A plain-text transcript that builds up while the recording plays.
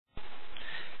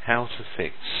how to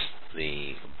fix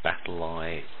the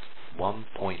Battleye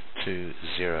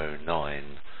 1.209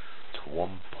 to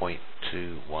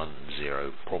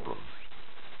 1.210 problem.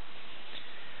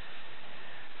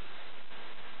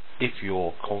 If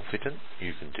you're confident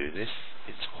you can do this,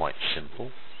 it's quite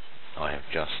simple. I have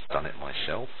just done it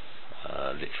myself,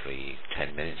 literally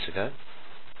 10 minutes ago.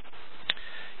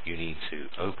 You need to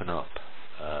open up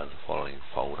the following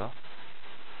folder.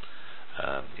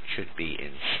 It should be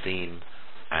in Steam,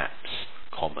 Apps,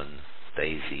 Common,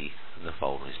 DayZ, and the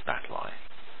folder is Battleye.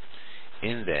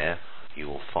 In there you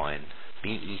will find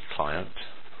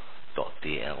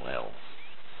beclient.dll.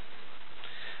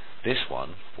 This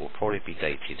one will probably be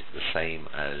dated the same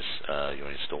as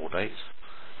your install date,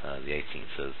 the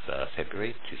 18th of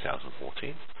February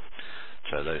 2014.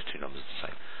 So those two numbers are the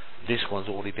same. This one's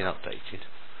already been updated,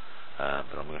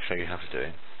 but I'm going to show you how to do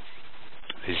it.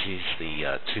 This is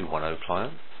the 210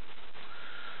 client,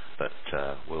 but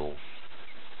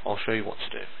I'll show you what to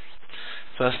do.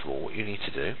 First of all, what you need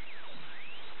to do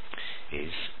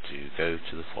is to go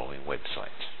to the following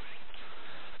website,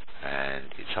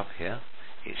 and it's up here.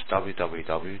 It's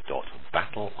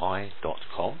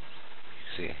www.battleye.com. You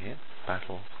see it here,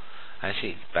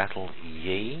 actually it's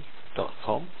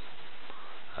battleye.com,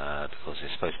 because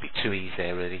there's supposed to be two E's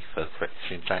there really for correct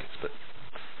syntax, but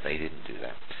they didn't do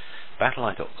that.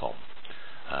 Battleye.com.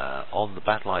 On the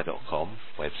Battleye.com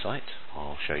website,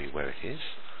 I'll show you where it is.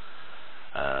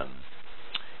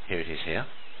 Here it is here.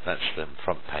 That's the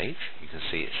front page. You can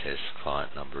see it says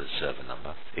client number and server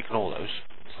number. Ignore those.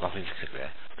 There's nothing to click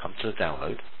there. Come to the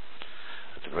download.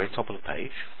 At the very top of the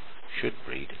page should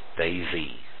read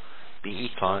DayZ. BE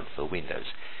client for Windows.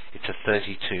 It's a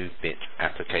 32-bit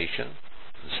application,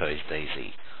 and so is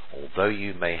DayZ. Although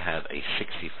you may have a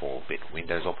 64-bit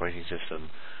Windows operating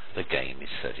system, the game is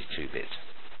 32-bit.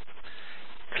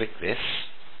 Click this,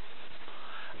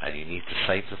 and you need to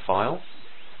save the file.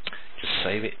 Just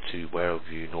save it to wherever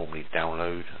you normally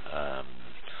download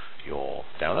your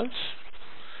downloads.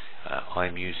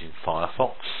 I'm using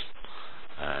Firefox,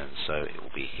 and so it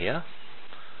will be here.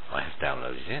 I have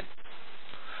downloaded it.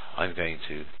 I'm going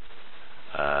to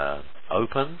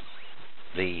open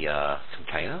the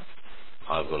container.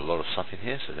 I've got a lot of stuff in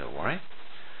here, so don't worry.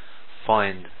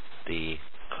 Find the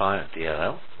client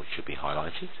DLL, which should be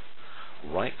highlighted.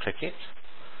 Right click it.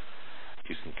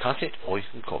 You can cut it or you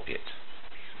can copy it.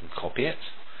 You can copy it.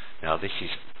 Now this is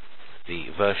the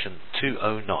version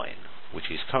 209,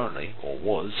 which is currently, or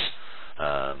was,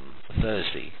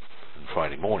 Thursday and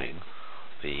Friday morning,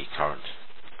 the current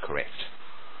correct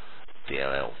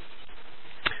DLL.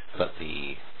 But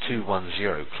the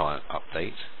 210 client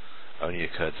update only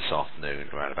occurred this afternoon,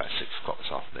 around about 6 o'clock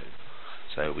this afternoon.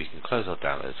 So we can close our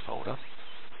downloads folder,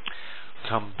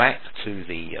 come back to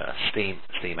the Steam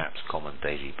Apps Common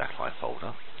DayZ Battleye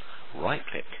folder, right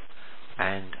click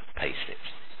and paste it.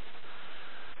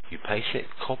 You paste it,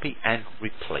 copy and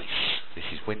replace. This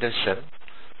is Windows 7,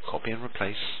 copy and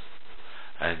replace,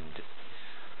 and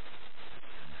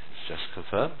let's just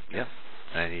confirm, yep,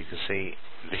 and you can see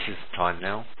this is the time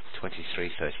now,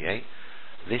 23:38.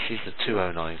 This is the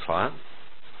 209 client.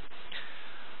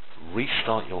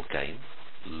 Restart your game,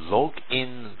 log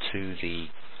in to the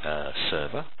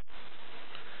server,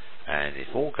 and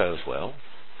if all goes well,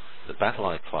 the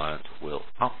Battleye client will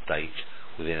update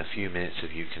within a few minutes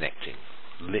of you connecting.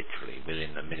 Literally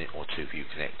within a minute or two of you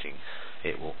connecting,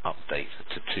 it will update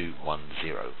to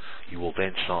 210. You will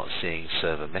then start seeing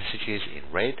server messages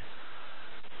in red,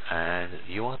 and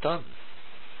you are done.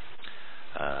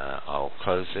 I'll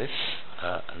close this,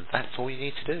 and that's all you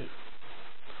need to do.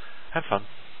 Have fun.